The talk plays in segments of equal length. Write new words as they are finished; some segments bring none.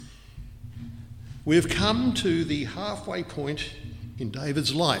We have come to the halfway point in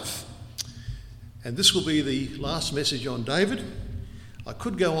David's life, and this will be the last message on David. I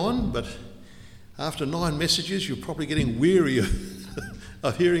could go on, but after 9 messages you're probably getting weary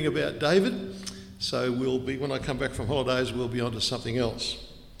of hearing about David, so when I come back from holidays we'll be on to something else.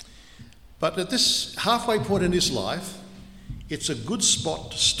 But at this halfway point in his life, it's a good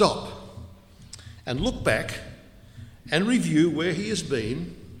spot to stop and look back and review where he has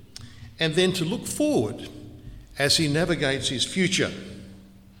been, and then to look forward as he navigates his future.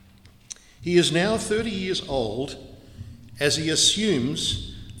 He is now 30 years old as he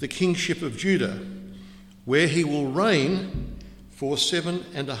assumes the kingship of Judah, where he will reign for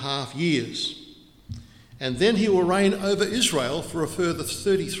 7.5 years. And then he will reign over Israel for a further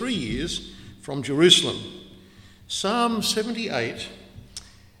 33 years from Jerusalem. Psalm 78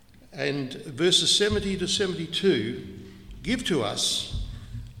 and verses 70 to 72 give to us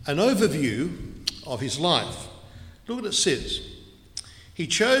an overview of his life. Look what it says. He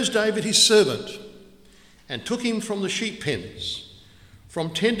chose David his servant and took him from the sheep pens. From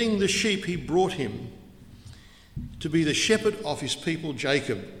tending the sheep he brought him to be the shepherd of his people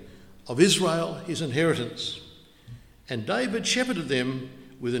Jacob, of Israel his inheritance. And David shepherded them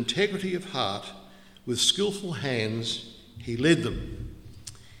with integrity of heart, with skillful hands he led them.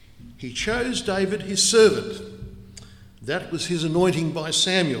 He chose David his servant. That was his anointing by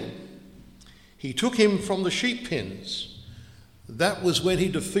Samuel. He took him from the sheep pens. That was when he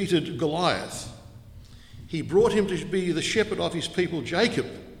defeated Goliath. He brought him to be the shepherd of his people Jacob.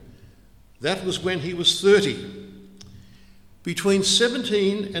 That was when he was 30. Between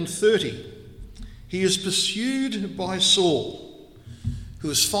 17 and 30, he is pursued by Saul,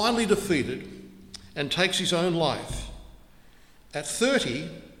 who is finally defeated and takes his own life. At 30,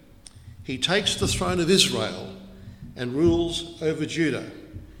 he takes the throne of Israel and rules over Judah.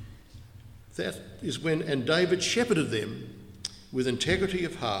 That is when, and David shepherded them with integrity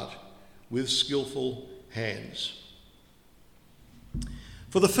of heart, with skillful hands.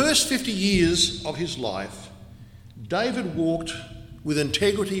 For the first 50 years of his life, David walked with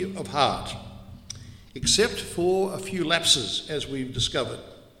integrity of heart, except for a few lapses, as we've discovered.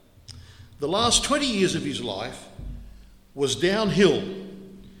 The last 20 years of his life was downhill,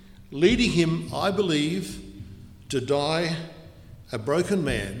 leading him, I believe, to die a broken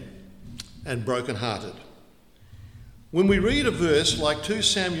man and broken-hearted. When we read a verse like 2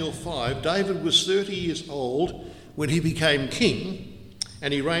 Samuel 5, David was 30 years old when he became king,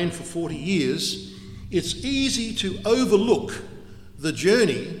 and he reigned for 40 years, it's easy to overlook the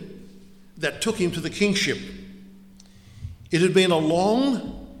journey that took him to the kingship. It had been a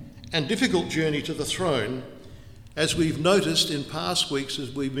long and difficult journey to the throne, as we've noticed in past weeks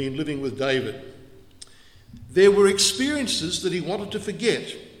as we've been living with David. There were experiences that he wanted to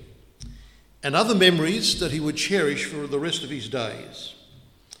forget, and other memories that he would cherish for the rest of his days.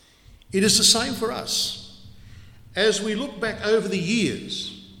 It is the same for us. As we look back over the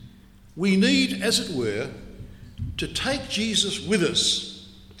years, we need, as it were, to take Jesus with us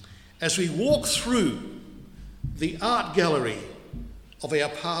as we walk through the art gallery of our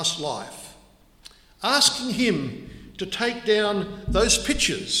past life, asking him to take down those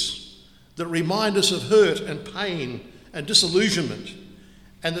pictures that remind us of hurt and pain and disillusionment,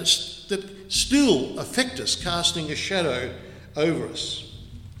 and that still affect us, casting a shadow over us.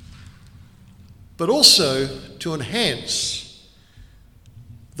 But also to enhance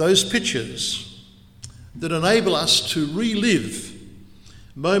those pictures that enable us to relive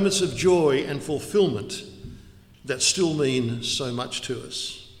moments of joy and fulfilment that still mean so much to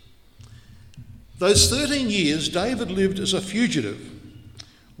us. Those 13 years David lived as a fugitive,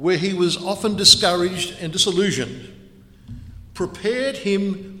 where he was often discouraged and disillusioned, prepared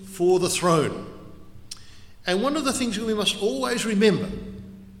him for the throne. And one of the things we must always remember,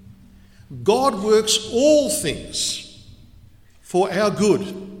 God works all things for our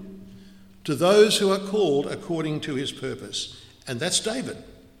good to those who are called according to his purpose. And that's David.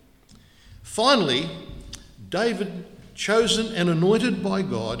 Finally, David, chosen and anointed by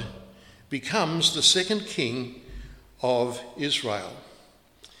God, becomes the second king of Israel.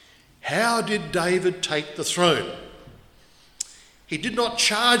 How did David take the throne? He did not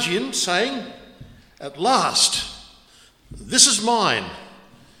charge in saying, "At last, this is mine,"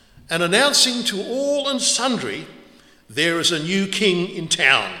 and announcing to all and sundry, "There is a new king in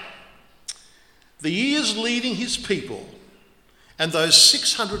town." The years leading his people and those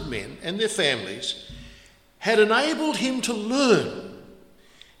 600 men and their families had enabled him to learn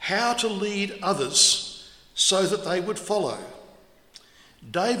how to lead others so that they would follow.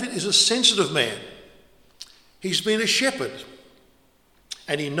 David is a sensitive man. He's been a shepherd,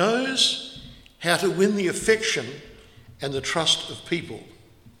 and he knows how to win the affection and the trust of people.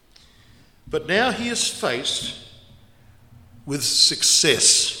 But now he is faced with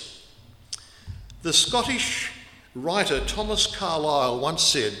success. The Scottish writer Thomas Carlyle once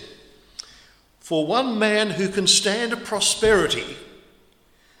said, "For one man who can stand prosperity,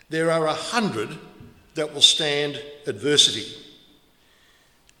 there are 100 that will stand adversity."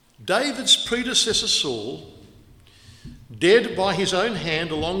 David's predecessor Saul, dead by his own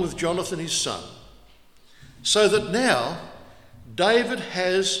hand along with Jonathan his son, so that now David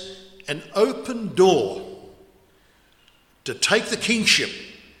has an open door to take the kingship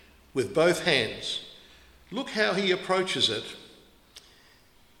with both hands. Look how he approaches it.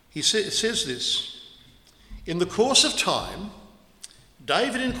 He says this, "In the course of time,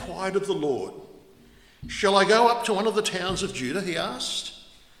 David inquired of the Lord, 'Shall I go up to one of the towns of Judah?' he asked.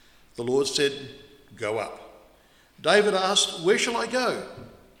 The Lord said, 'Go up.' David asked, 'Where shall I go?'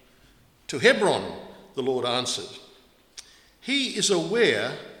 'To Hebron,' the Lord answered. He is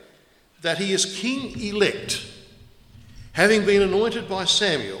aware that he is king-elect, having been anointed by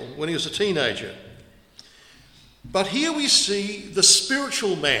Samuel when he was a teenager. But here we see the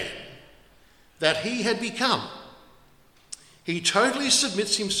spiritual man that he had become. He totally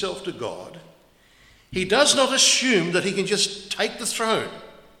submits himself to God. He does not assume that he can just take the throne,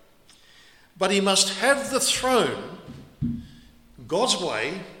 but he must have the throne God's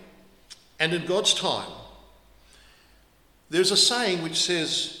way and in God's time. There's a saying which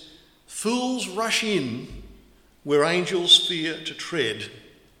says, "Fools rush in where angels fear to tread."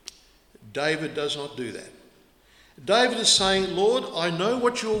 David does not do that. David is saying, "Lord, I know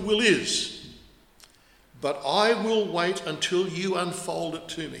what your will is, but I will wait until you unfold it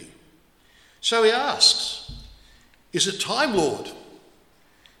to me." So he asks, "Is it time, Lord?"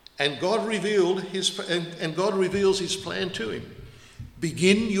 And God reveals his plan to him.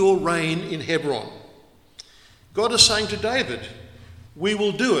 "Begin your reign in Hebron." God is saying to David, "We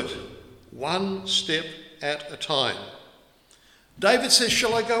will do it one step at a time." David says,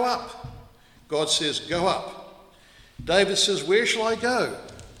 "Shall I go up?" God says, "Go up." David says, "Where shall I go?"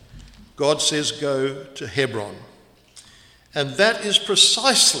 God says, "Go to Hebron." And that is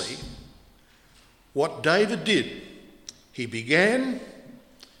precisely what David did. He began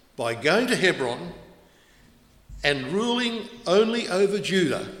by going to Hebron and ruling only over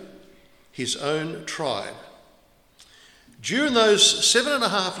Judah, his own tribe. During those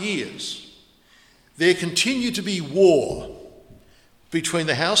 7.5 years, there continued to be war between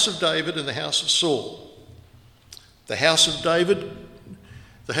the house of David and the house of Saul. The house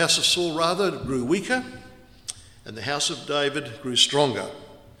of Saul grew weaker, and the house of David grew stronger.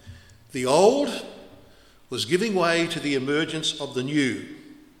 The old was giving way to the emergence of the new.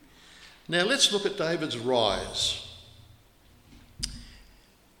 Now let's look at David's rise.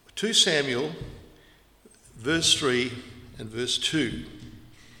 2 Samuel, verse 3 and verse 2.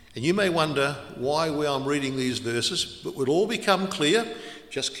 And you may wonder why I'm reading these verses, but it will all become clear.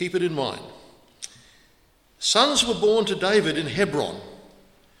 Just keep it in mind. Sons were born to David in Hebron.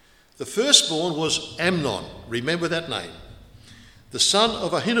 The firstborn was Amnon, remember that name, the son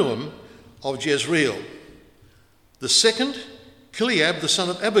of Ahinoam of Jezreel. The second, Chileab, the son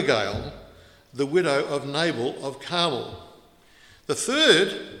of Abigail, the widow of Nabal of Carmel. The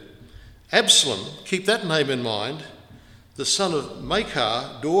third, Absalom, keep that name in mind, the son of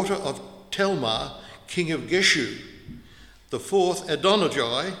Maachah, daughter of Talmai, king of Geshur. The fourth,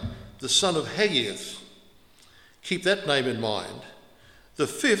 Adonijah, the son of Haggith. Keep that name in mind. The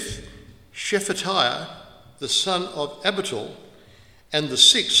fifth, Shephatiah, the son of Abital. And the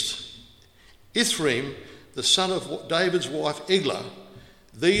sixth, Ithream, the son of David's wife Eglah.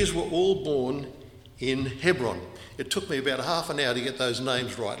 These were all born in Hebron. It took me about half an hour to get those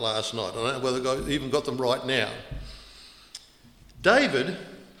names right last night. I don't know whether I even got them right now. David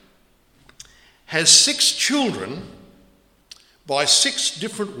has 6 children by 6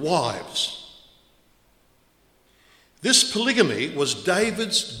 different wives. This polygamy was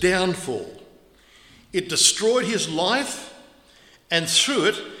David's downfall. It destroyed his life, and through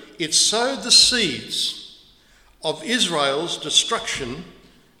it, it sowed the seeds of Israel's destruction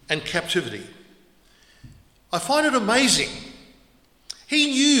and captivity. I find it amazing.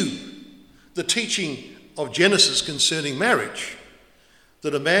 He knew the teaching of Genesis concerning marriage,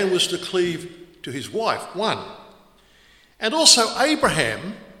 that a man was to cleave to his wife, one. And also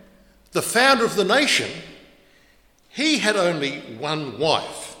Abraham, the founder of the nation, he had only one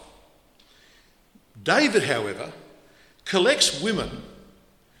wife. David, however, collects women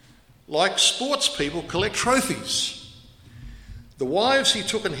like sports people collect trophies. The wives he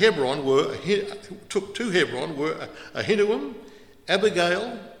took to Hebron were Ahinoam,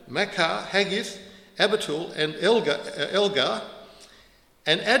 Abigail, Machir, Haggith, Abital, and Elgar.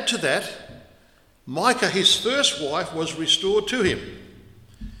 And add to that, Micah, his first wife, was restored to him.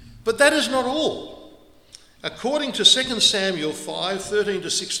 But that is not all. According to 2 Samuel 5, 13 to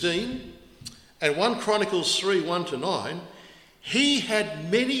 16, and 1 Chronicles 3, 1 to 9, he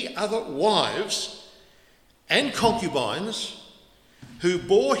had many other wives and concubines who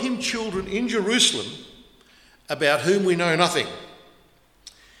bore him children in Jerusalem, about whom we know nothing.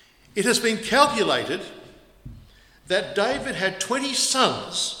 It has been calculated that David had 20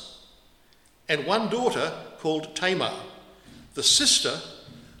 sons and one daughter called Tamar, the sister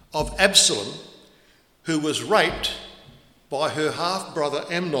of Absalom, who was raped by her half-brother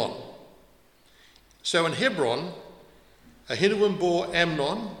Amnon. So in Hebron, Ahinoam bore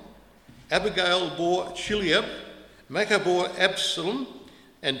Amnon, Abigail bore Chileab, Machir bore Absalom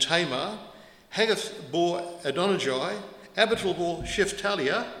and Tamar, Haggith bore Adonijah, Abital bore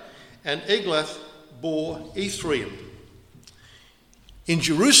Shephtaliah, and Eglath bore Ephraim. In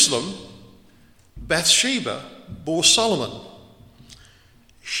Jerusalem, Bathsheba bore Solomon.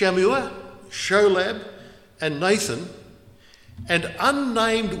 Shammua, Sholab, and Nathan, and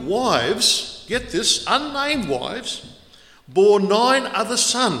unnamed wives, get this, unnamed wives, bore 9 other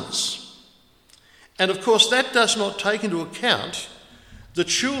sons. And of course, that does not take into account the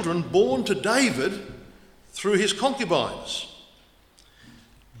children born to David through his concubines.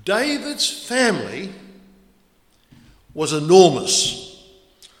 David's family was enormous,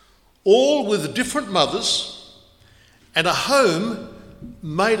 all with different mothers and a home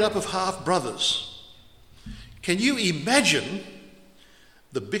made up of half-brothers. Can you imagine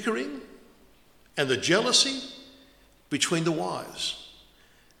the bickering and the jealousy between the wives,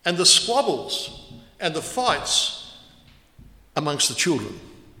 and the squabbles and the fights amongst the children?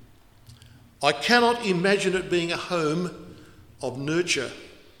 I cannot imagine it being a home of nurture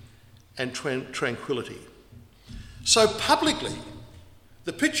and tranquility. So publicly,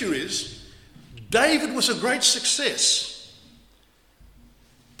 the picture is David was a great success,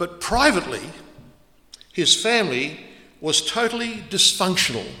 but privately, his family was totally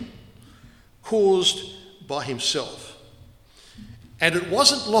dysfunctional, caused by himself. And it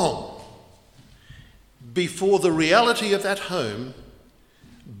wasn't long before the reality of that home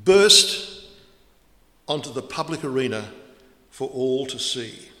burst onto the public arena for all to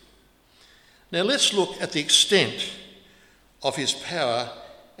see. Now let's look at the extent of his power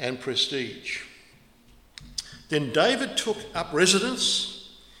and prestige. Then David took up residence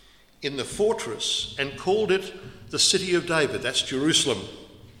in the fortress and called it the City of David, that's Jerusalem.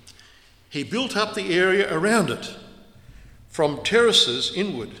 He built up the area around it from terraces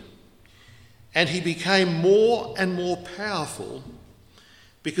inward, and he became more and more powerful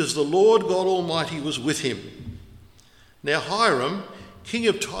because the Lord God Almighty was with him. Now Hiram, king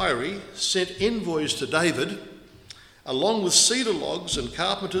of Tyre, sent envoys to David, along with cedar logs and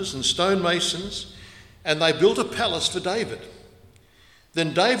carpenters and stonemasons, and they built a palace for David.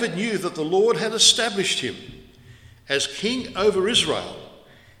 Then David knew that the Lord had established him as king over Israel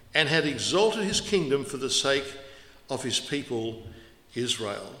and had exalted his kingdom for the sake of his people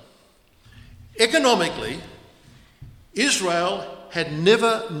Israel. Economically, Israel had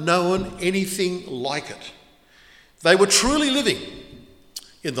never known anything like it. They were truly living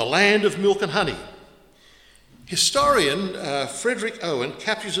in the land of milk and honey. Historian Frederick Owen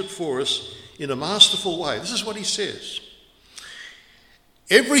captures it for us in a masterful way. This is what he says.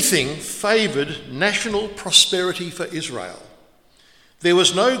 Everything favoured national prosperity for Israel. There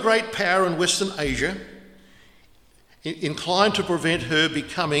was no great power in Western Asia inclined to prevent her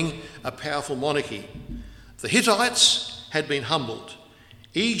becoming a powerful monarchy. The Hittites had been humbled.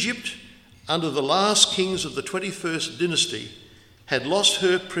 Egypt, under the last kings of the 21st dynasty, had lost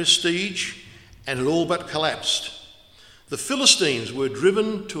her prestige and had all but collapsed. The Philistines were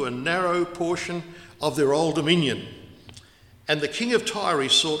driven to a narrow portion of their old dominion, and the king of Tyre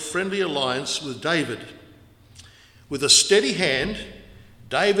sought friendly alliance with David. With a steady hand,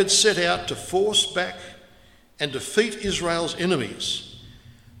 David set out to force back and defeat Israel's enemies,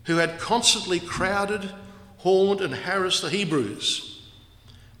 who had constantly crowded, horned and harassed the Hebrews.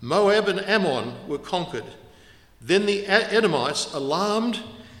 Moab and Ammon were conquered. Then the Edomites, alarmed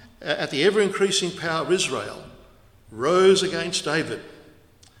at the ever-increasing power of Israel, rose against David,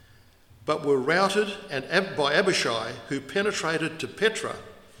 but were routed by Abishai, who penetrated to Petra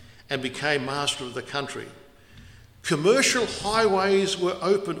and became master of the country. Commercial highways were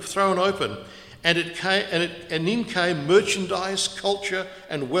thrown open, and in came merchandise, culture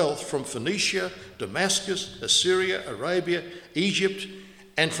and wealth from Phoenicia, Damascus, Assyria, Arabia, Egypt,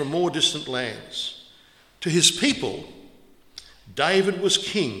 and from more distant lands. To his people, David was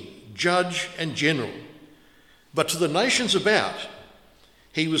king, judge and general, but to the nations about,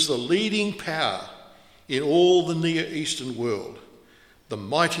 he was the leading power in all the Near Eastern world, the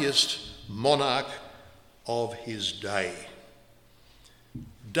mightiest monarch of his day.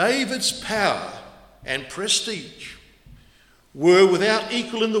 David's power and prestige were without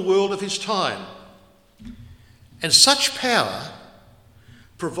equal in the world of his time, and such power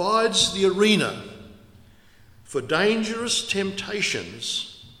provides the arena for dangerous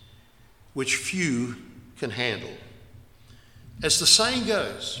temptations which few can handle. As the saying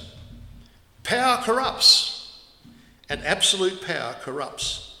goes, power corrupts, and absolute power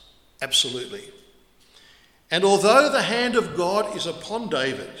corrupts absolutely. And although the hand of God is upon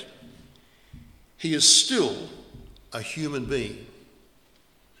David, he is still a human being.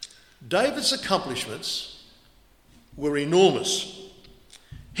 David's accomplishments were enormous.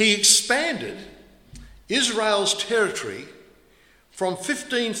 He expanded Israel's territory from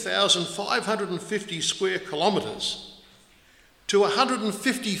 15,550 square kilometres to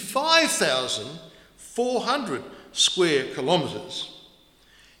 155,400 square kilometres.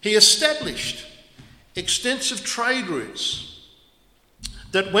 He established extensive trade routes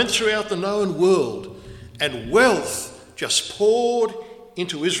that went throughout the known world, and wealth just poured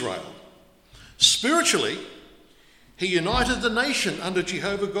into Israel. Spiritually, he united the nation under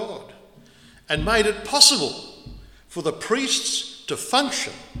Jehovah God and made it possible for the priests to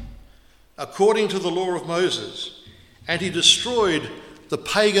function according to the law of Moses, and he destroyed the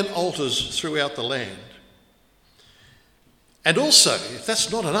pagan altars throughout the land. And also, if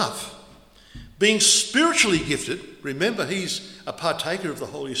that's not enough, being spiritually gifted, remember he's a partaker of the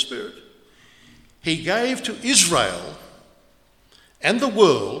Holy Spirit, he gave to Israel and the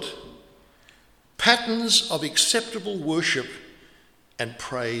world patterns of acceptable worship and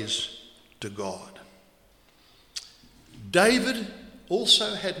praise to God. David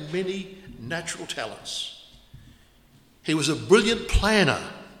also had many natural talents. He was a brilliant planner,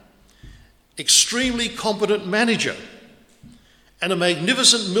 extremely competent manager, and a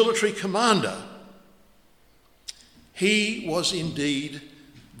magnificent military commander. He was indeed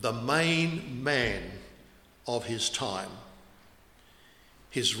the main man of his time.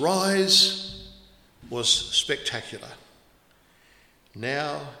 His rise was spectacular.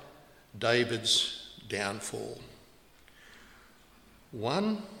 Now, David's downfall.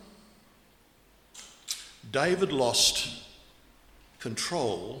 1, David lost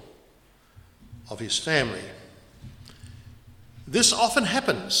control of his family. This often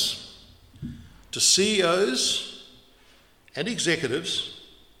happens to CEOs and executives.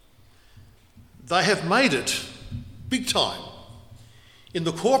 They have made it big time in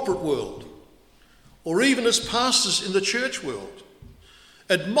the corporate world, or even as pastors in the church world,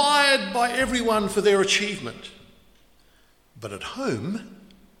 admired by everyone for their achievement. But at home,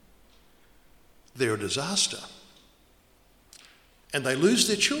 they're a disaster. And they lose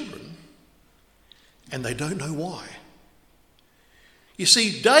their children, and they don't know why. You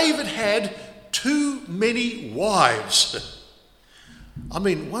see, David had too many wives. I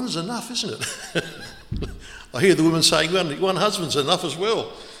mean, one's enough, isn't it? I hear the women saying one husband's enough as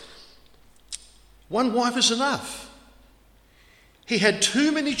well. One wife is enough. He had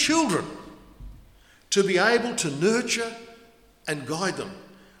too many children to be able to nurture and guide them.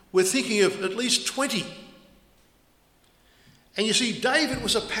 We're thinking of at least 20. And you see, David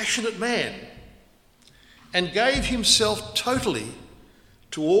was a passionate man and gave himself totally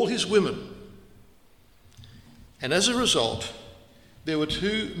to all his women. And as a result, there were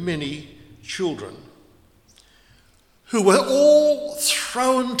too many children who were all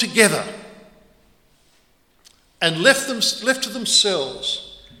thrown together and left to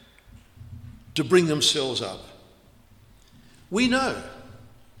themselves to bring themselves up. We know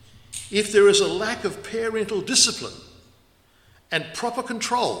if there is a lack of parental discipline and proper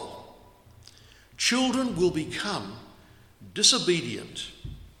control, children will become disobedient,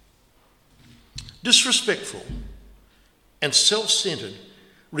 disrespectful, and self-centered,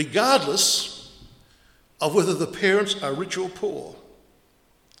 regardless of whether the parents are rich or poor.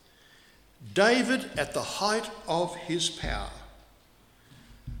 David, at the height of his power,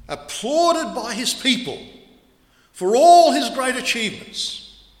 applauded by his people for all his great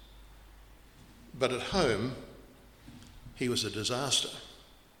achievements, but at home, he was a disaster.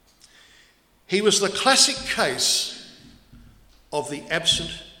 He was the classic case of the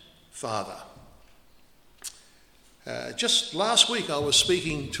absent father. Just last week, I was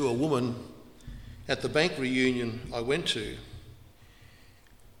speaking to a woman at the bank reunion I went to,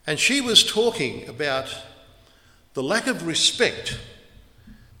 and she was talking about the lack of respect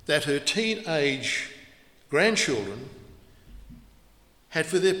that her teenage grandchildren had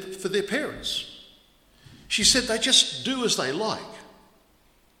for their parents. She said they just do as they like.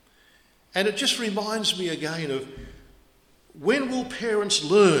 And it just reminds me again of, when will parents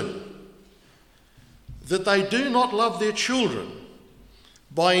learn that they do not love their children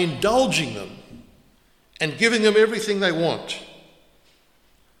by indulging them and giving them everything they want?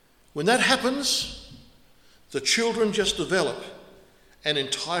 When that happens, the children just develop an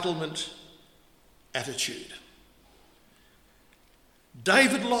entitlement attitude.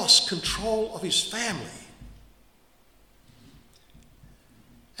 David lost control of his family.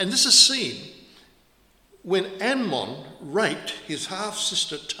 And this is seen when Amnon raped his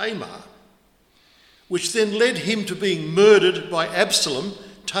half-sister Tamar, which then led him to being murdered by Absalom,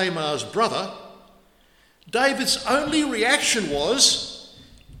 Tamar's brother. David's only reaction was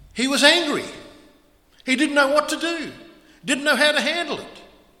he was angry. He didn't know what to do, didn't know how to handle it.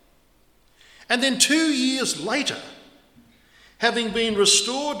 And then 2 years later, having been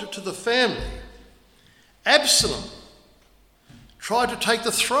restored to the family, Absalom tried to take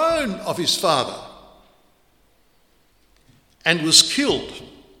the throne of his father and was killed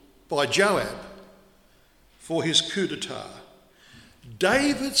by Joab for his coup d'etat.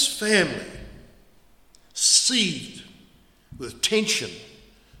 David's family seethed with tension,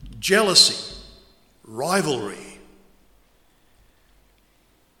 jealousy, rivalry.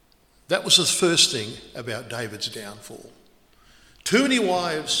 That was the first thing about David's downfall. Too many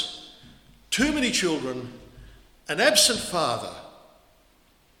wives, too many children, an absent father,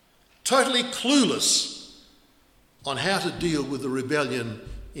 totally clueless on how to deal with the rebellion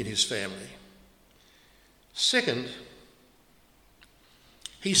in his family. Second,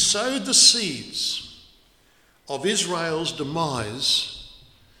 he sowed the seeds of Israel's demise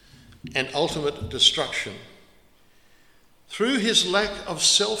and ultimate destruction through his lack of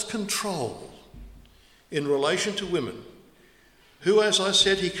self-control in relation to women, who, as I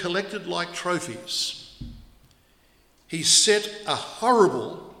said, he collected like trophies. He set a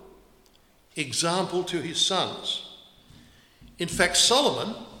horrible example to his sons. In fact,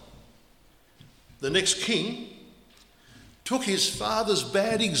 Solomon, the next king, took his father's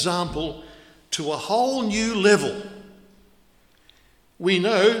bad example to a whole new level. We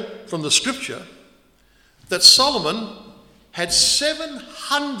know from the scripture that Solomon had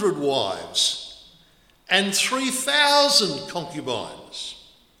 700 wives and 3,000 concubines.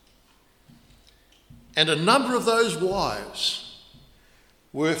 And a number of those wives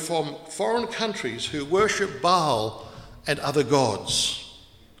were from foreign countries who worship Baal and other gods.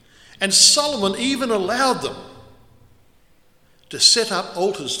 And Solomon even allowed them to set up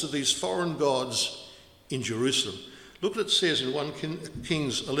altars to these foreign gods in Jerusalem. Look what it says in 1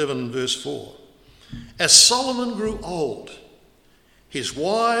 Kings 11 verse 4. As Solomon grew old, his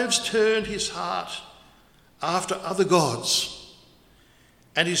wives turned his heart after other gods,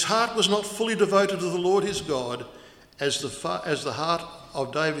 and his heart was not fully devoted to the Lord his God as the heart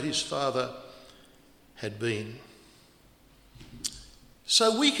of David his father had been.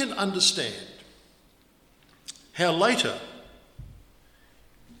 So we can understand how later,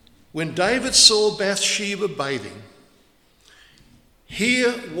 when David saw Bathsheba bathing,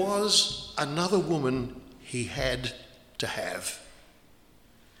 here was another woman he had to have.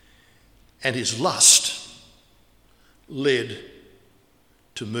 And his lust led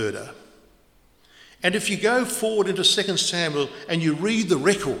to murder. And if you go forward into 2 Samuel and you read the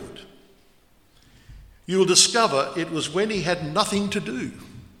record, you'll discover it was when he had nothing to do.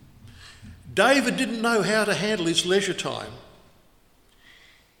 David didn't know how to handle his leisure time.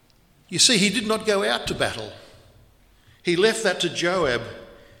 You see, he did not go out to battle. He left that to Joab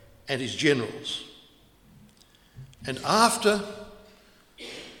and his generals. And after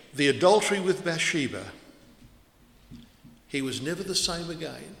the adultery with Bathsheba, he was never the same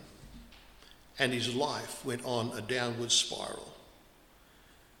again, and his life went on a downward spiral.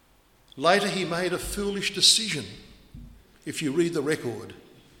 Later he made a foolish decision, if you read the record,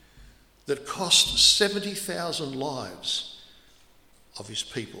 that cost 70,000 lives of his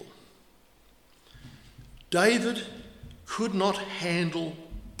people. David could not handle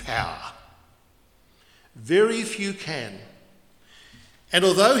power. Very few can. And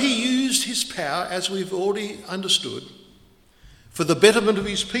although he used his power, as we've already understood, for the betterment of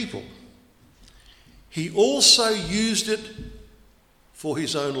his people, he also used it for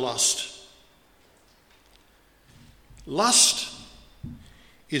his own lust. Lust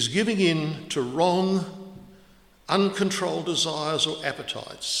is giving in to wrong, uncontrolled desires or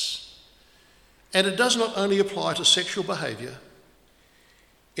appetites. And it does not only apply to sexual behaviour,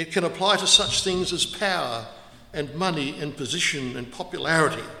 it can apply to such things as power and money and position and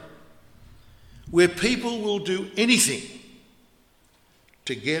popularity, where people will do anything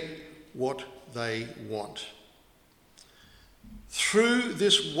to get what they want. Through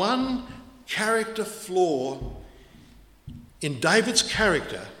this one character flaw in David's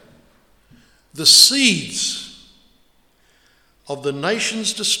character, the seeds of the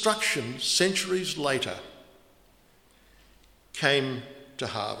nation's destruction centuries later came to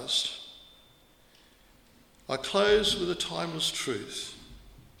harvest. I close with a timeless truth.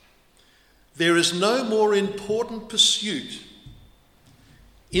 There is no more important pursuit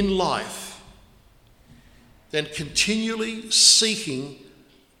in life than continually seeking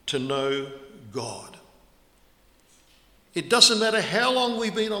to know God. It doesn't matter how long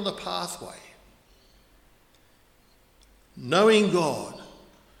we've been on the pathway. Knowing God,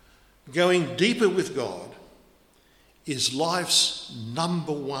 going deeper with God, is life's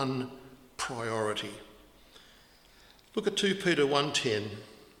number one priority. Look at 2 Peter 1:10.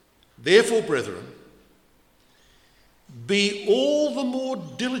 Therefore, brethren, be all the more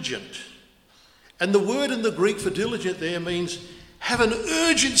diligent. And the word in the Greek for diligent there means have an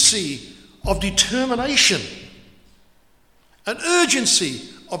urgency of determination. An urgency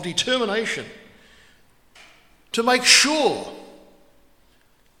of determination to make sure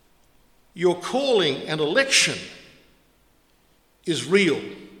your calling and election is real.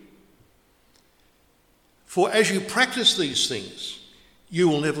 For as you practice these things, you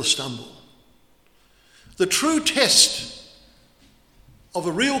will never stumble. The true test of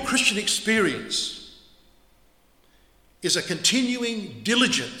a real Christian experience is a continuing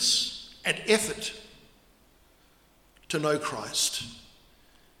diligence and effort to know Christ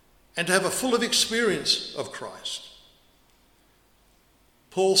and to have a full of experience of Christ.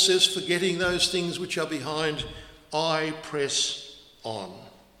 Paul says, forgetting those things which are behind, I press on.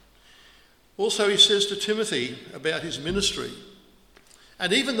 Also, he says to Timothy about his ministry,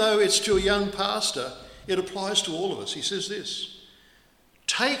 and even though it's to a young pastor, it applies to all of us. He says this,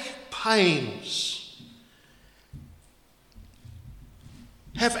 take pains,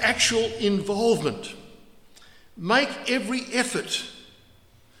 have actual involvement, make every effort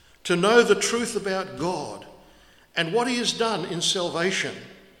to know the truth about God and what he has done in salvation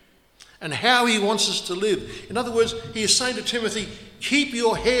and how he wants us to live. In other words, he is saying to Timothy, keep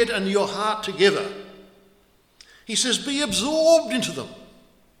your head and your heart together. He says, be absorbed into them.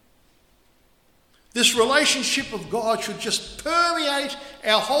 This relationship of God should just permeate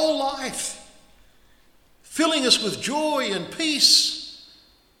our whole life, filling us with joy and peace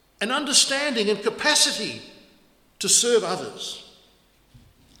and understanding and capacity to serve others,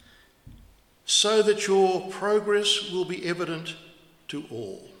 so that your progress will be evident to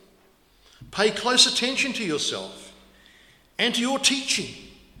all. Pay close attention to yourself and to your teaching.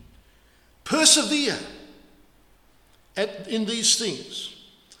 Persevere in these things,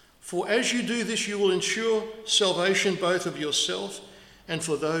 for as you do this, you will ensure salvation both of yourself and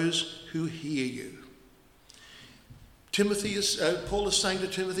for those who hear you. Paul is saying to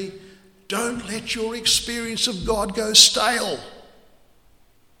Timothy, don't let your experience of God go stale.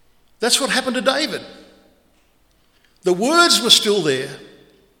 That's what happened to David. The words were still there,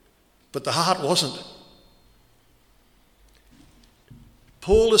 but the heart wasn't.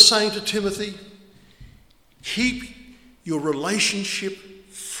 Paul is saying to Timothy, keep your relationship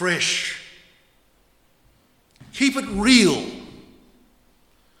fresh. Keep it real.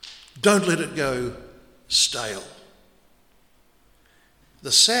 Don't let it go stale.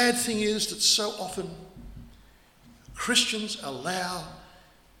 The sad thing is that so often Christians allow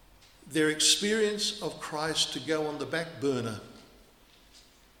their experience of Christ to go on the back burner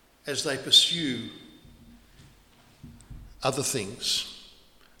as they pursue other things,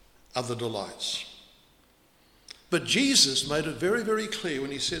 other delights. But Jesus made it very, very clear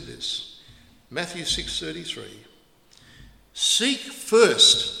when he said this. Matthew 6:33. Seek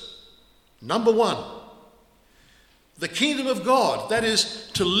first, number one, the kingdom of God, that is,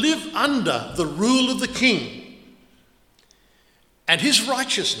 to live under the rule of the king and his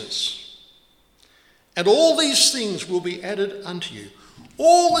righteousness. And all these things will be added unto you.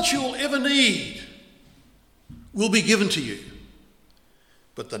 All that you will ever need will be given to you.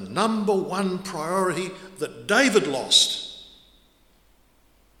 But the number one priority that David lost,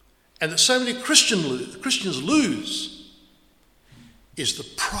 and that so many Christians lose, is the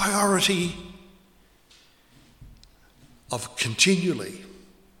priority of continually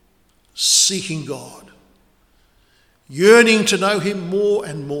seeking God, yearning to know him more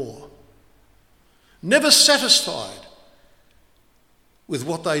and more, never satisfied with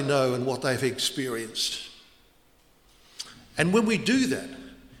what they know and what they've experienced. And when we do that,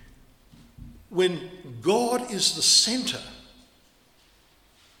 when God is the centre,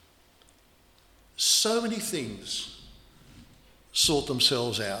 so many things sort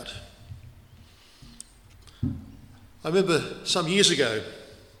themselves out. I remember some years ago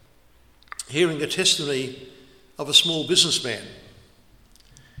hearing a testimony of a small businessman,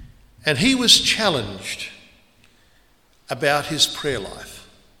 and he was challenged about his prayer life.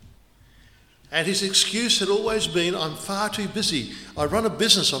 And his excuse had always been, I'm far too busy. I run a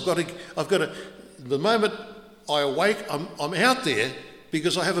business. I've got to, the moment I awake, I'm out there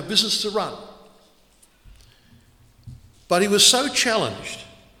because I have a business to run. But he was so challenged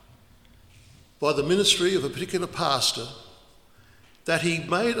by the ministry of a particular pastor that he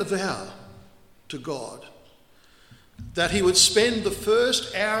made a vow to God that he would spend the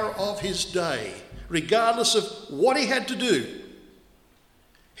first hour of his day, regardless of what he had to do,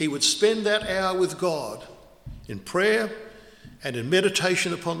 he would spend that hour with God in prayer and in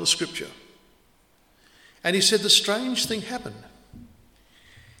meditation upon the scripture. And he said the strange thing happened.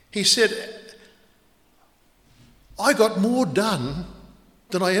 He said, I got more done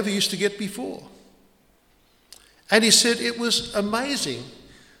than I ever used to get before. And he said it was amazing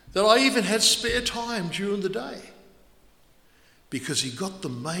that I even had spare time during the day because he got the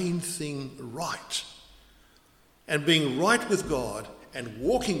main thing right. And being right with God and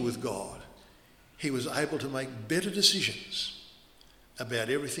walking with God, he was able to make better decisions about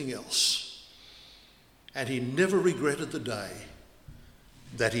everything else. And he never regretted the day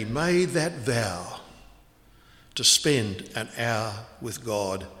that he made that vow to spend an hour with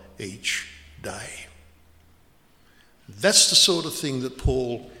God each day. That's the sort of thing that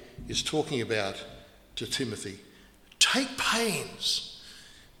Paul is talking about to Timothy. Take pains,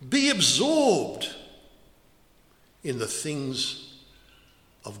 be absorbed in the things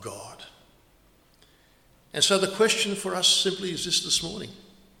of God. And so the question for us simply is this morning.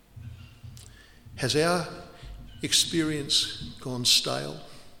 Has our experience gone stale?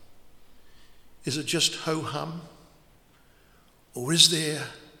 Is it just ho-hum? Or is there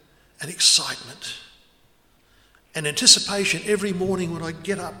an excitement, an anticipation every morning when I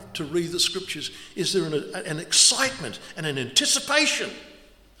get up to read the scriptures? Is there an excitement and an anticipation?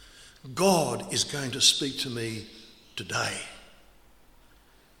 God is going to speak to me today.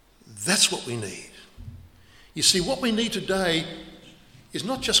 That's what we need. You see, what we need today is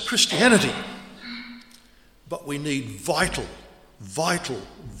not just Christianity, but we need vital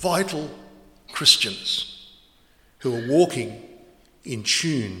Christians who are walking in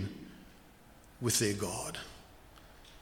tune with their God.